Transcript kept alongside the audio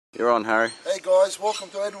You're on, Harry. Hey guys, welcome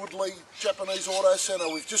to Edward Lee Japanese Auto Centre.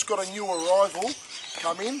 We've just got a new arrival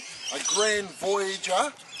come in, a Grand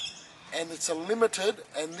Voyager, and it's a limited,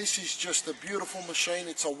 and this is just a beautiful machine.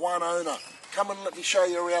 It's a one owner. Come and let me show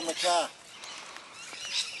you around the car.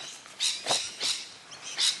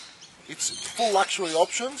 It's full luxury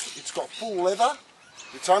options. It's got full leather.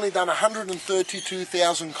 It's only done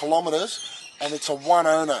 132,000 kilometres, and it's a one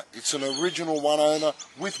owner. It's an original one owner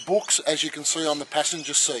with books, as you can see on the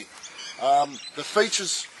passenger seat. The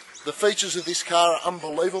features of this car are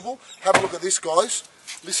unbelievable. Have a look at this, guys.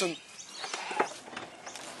 Listen,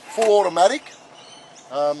 full automatic.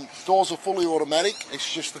 Doors are fully automatic.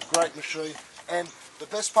 It's just a great machine. And the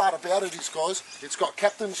best part about it is, guys, it's got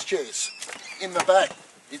captain's chairs in the back.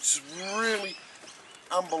 It's really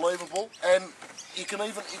unbelievable. And you can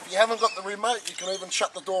even, if you haven't got the remote, you can even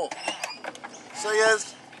shut the door. See,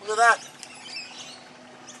 guys, look at that.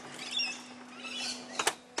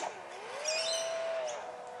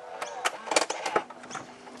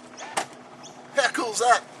 How cool is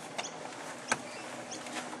that?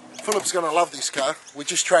 Philip's going to love this car. We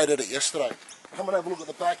just traded it yesterday. Come and have a look at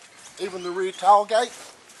the back. Even the rear tailgate,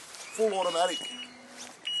 full automatic.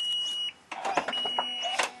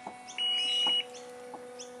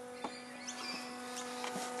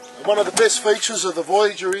 And one of the best features of the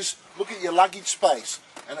Voyager is, look at your luggage space.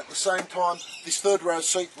 And at the same time, this third row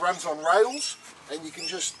seat runs on rails, and you can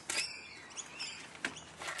just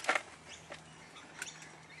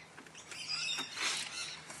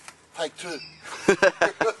take two.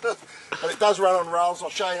 But it does run on rails. I'll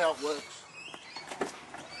show you how it works.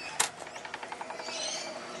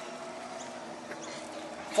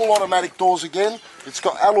 Full automatic doors again. It's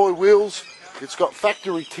got alloy wheels. It's got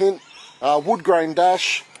factory tint, wood grain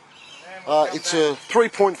dash. It's a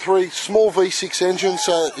 3.3 small V6 engine,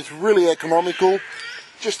 so it's really economical.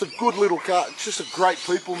 Just a good little car. It's just a great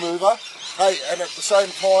people mover. Hey, and at the same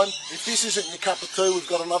time, if this isn't your cup of tea, we've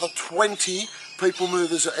got another 20 people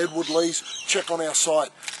movers at Edward Lee's. Check on our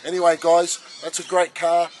site. Anyway, guys, that's a great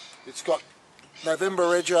car. It's got November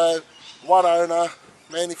Rego, one owner.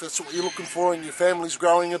 Man, if that's what you're looking for and your family's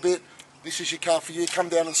growing a bit, this is your car for you. Come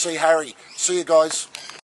down and see Harry. See you, guys.